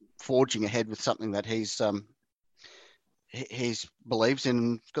he's forging ahead with something that he believes in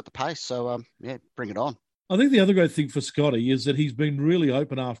and got the pace. So, bring it on. I think the other great thing for Scotty is that he's been really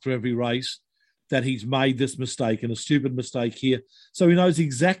open after every race that he's made this mistake and a stupid mistake here. So he knows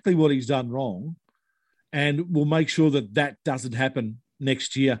exactly what he's done wrong and will make sure that that doesn't happen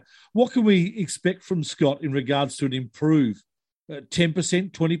next year. What can we expect from Scott in regards to an improve?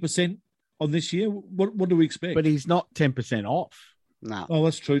 10%, 20% on this year? What do we expect? But he's not 10% off. No. Oh,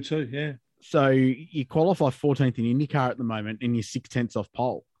 that's true too, yeah. So you qualify 14th in IndyCar at the moment and you're 6/10 off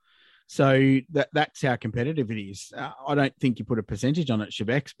pole. So that's how competitive it is. I don't think you put a percentage on it,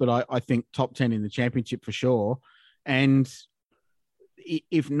 Shebex, but I think top 10 in the championship for sure. And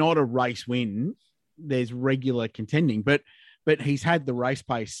if not a race win, there's regular contending. But he's had the race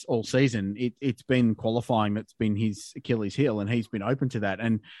pace all season. It's been qualifying that's been his Achilles heel, and he's been open to that.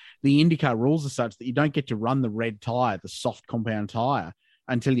 And the IndyCar rules are such that you don't get to run the red tyre, the soft compound tyre,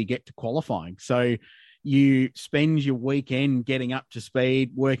 until you get to qualifying. So you spend your weekend getting up to speed,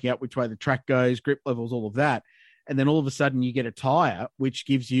 working out which way the track goes, grip levels, all of that. And then all of a sudden you get a tyre which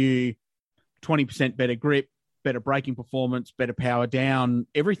gives you 20% better grip, better braking performance, better power down,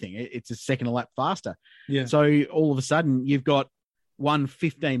 everything. It's a second a lap faster. Yeah. So all of a sudden you've got one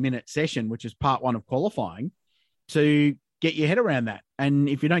 15-minute session, which is part one of qualifying, to get your head around that. And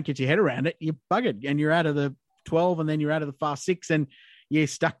if you don't get your head around it, you're buggered and you're out of the 12 and then you're out of the fast 6 and you're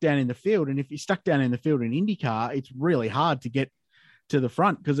stuck down in the field. And if you're stuck down in the field in IndyCar, it's really hard to get to the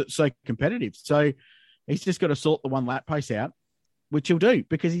front because it's so competitive. So he's just got to sort the one lap pace out, which he'll do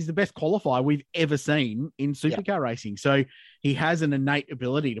because he's the best qualifier we've ever seen in supercar racing. So he has an innate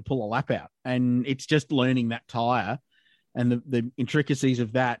ability to pull a lap out, and it's just learning that tyre and the intricacies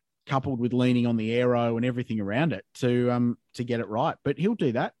of that, coupled with leaning on the aero and everything around it to get it right. But he'll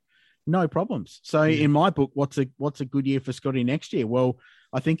do that. No problems. So in my book, what's a good year for Scotty next year? Well,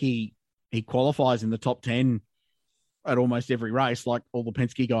 I think he qualifies in the top 10 at almost every race, like all the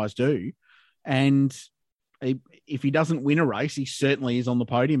Penske guys do. And if he doesn't win a race, he certainly is on the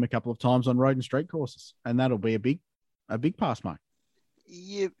podium a couple of times on road and street courses, and that'll be a big pass mark.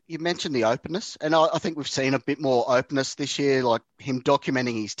 You mentioned the openness, and I think we've seen a bit more openness this year, like him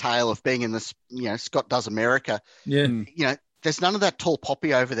documenting his tale of being in this, Scott Does America. Yeah. There's none of that tall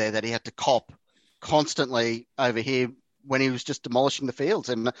poppy over there that he had to cop constantly over here when he was just demolishing the fields.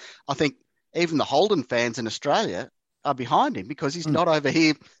 And I think even the Holden fans in Australia are behind him because he's not over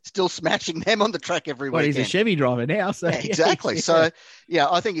here still smashing them on the track every weekend. He's a Chevy driver now. So exactly. So,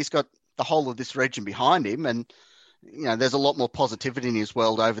 I think he's got the whole of this region behind him. And, there's a lot more positivity in his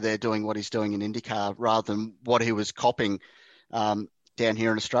world over there doing what he's doing in IndyCar rather than what he was copying down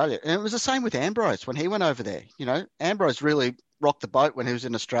here in Australia. And it was the same with Ambrose when he went over there. Ambrose really rocked the boat when he was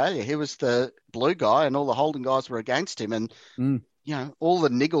in Australia. He was the blue guy and all the Holden guys were against him. And, all the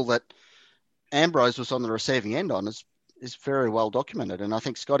niggle that Ambrose was on the receiving end on is very well documented. And I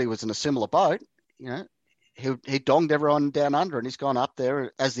think Scotty was in a similar boat. He donged everyone down under and he's gone up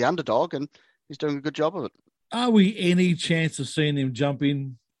there as the underdog and he's doing a good job of it. Are we any chance of seeing him jump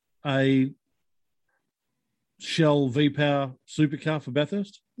in a Shell V-Power supercar for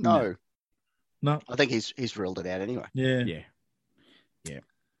Bathurst? No. I think he's ruled it out anyway. Yeah.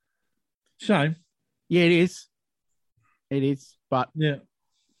 Shame. Yeah, it is. It is. But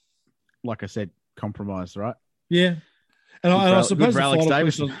like I said, compromise, right? Yeah. And I suppose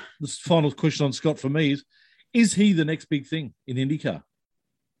the final question on Scott for me is he the next big thing in IndyCar?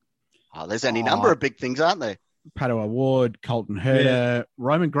 Oh, there's any number of big things, aren't there? Pato O'Ward, Colton Herta,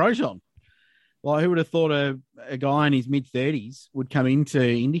 Roman Grosjean. Like, who would have thought a guy in his mid-30s would come into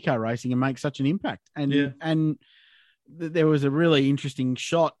IndyCar racing and make such an impact? And there was a really interesting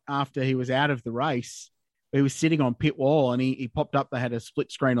shot after he was out of the race. He was sitting on pit wall and he popped up. They had a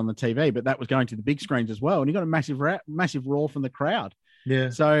split screen on the TV, but that was going to the big screens as well. And he got a massive roar from the crowd.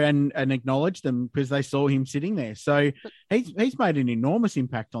 Yeah. So, and acknowledged them because they saw him sitting there. So he's made an enormous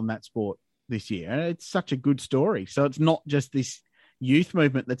impact on that sport this year. And it's such a good story. So it's not just this youth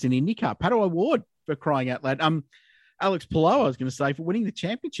movement that's in IndyCar. Pato O'Ward, for crying out loud. Alex Palou, I was going to say, for winning the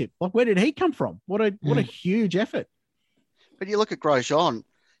championship. Like, where did he come from? What a huge effort. But you look at Grosjean,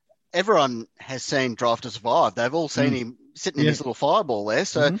 everyone has seen Drive to Survive. They've all seen him sitting in his little fireball there.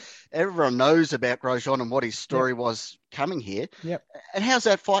 So everyone knows about Grosjean and what his story was coming here. Yep. And how's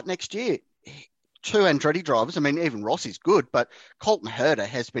that fight next year? two Andretti drivers. I mean, even Rossi's good, but Colton Herta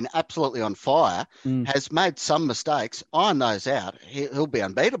has been absolutely on fire, has made some mistakes. Iron those out, he'll be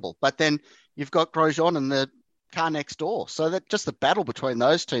unbeatable. But then you've got Grosjean and the car next door. So that just the battle between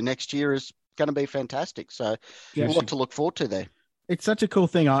those two next year is going to be fantastic. So a lot to look forward to there. It's such a cool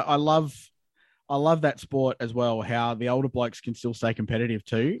thing. I love that sport as well, how the older blokes can still stay competitive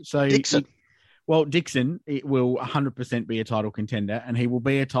too. So Dixon. Dixon, it will 100% be a title contender, and he will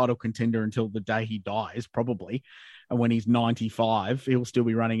be a title contender until the day he dies, probably. And when he's 95, he'll still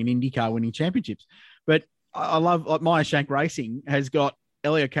be running an IndyCar winning championships. But I love, like, Meyer Shank Racing has got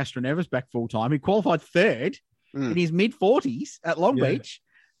Elio Castroneves back full-time. He qualified third in his mid-40s at Long Beach,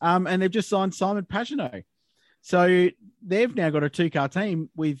 and they've just signed Simon Pagenaud. So they've now got a two-car team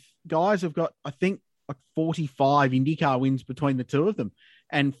with guys who've got, I think, like 45 IndyCar wins between the two of them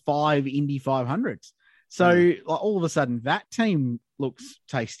and 5 Indy 500s. So all of a sudden that team looks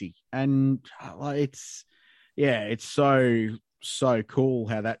tasty. And it's so cool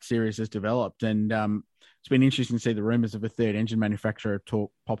how that series has developed. And it's been interesting to see the rumors of a third engine manufacturer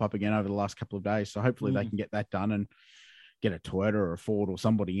pop up again over the last couple of days. So hopefully they can get that done and get a Toyota or a Ford or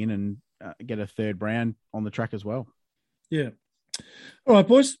somebody in and get a third brand on the track as well. Yeah. All right,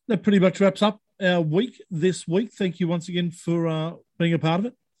 boys, that pretty much wraps up our week this week. Thank you once again for being a part of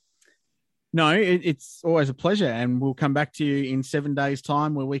it. No, it's always a pleasure, and we'll come back to you in 7 days'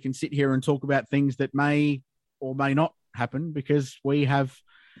 time where we can sit here and talk about things that may or may not happen, because we have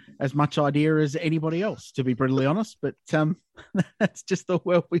as much idea as anybody else, to be brutally honest. But that's just the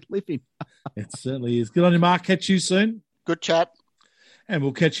world we live in. It certainly is. Good on you, Mark. Catch you soon. Good chat. And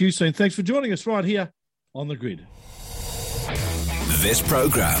we'll catch you soon. Thanks for joining us right here on The Grid. This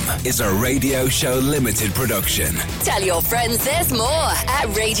program is a Radio Show Limited production. Tell your friends there's more at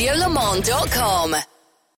radiolemans.com.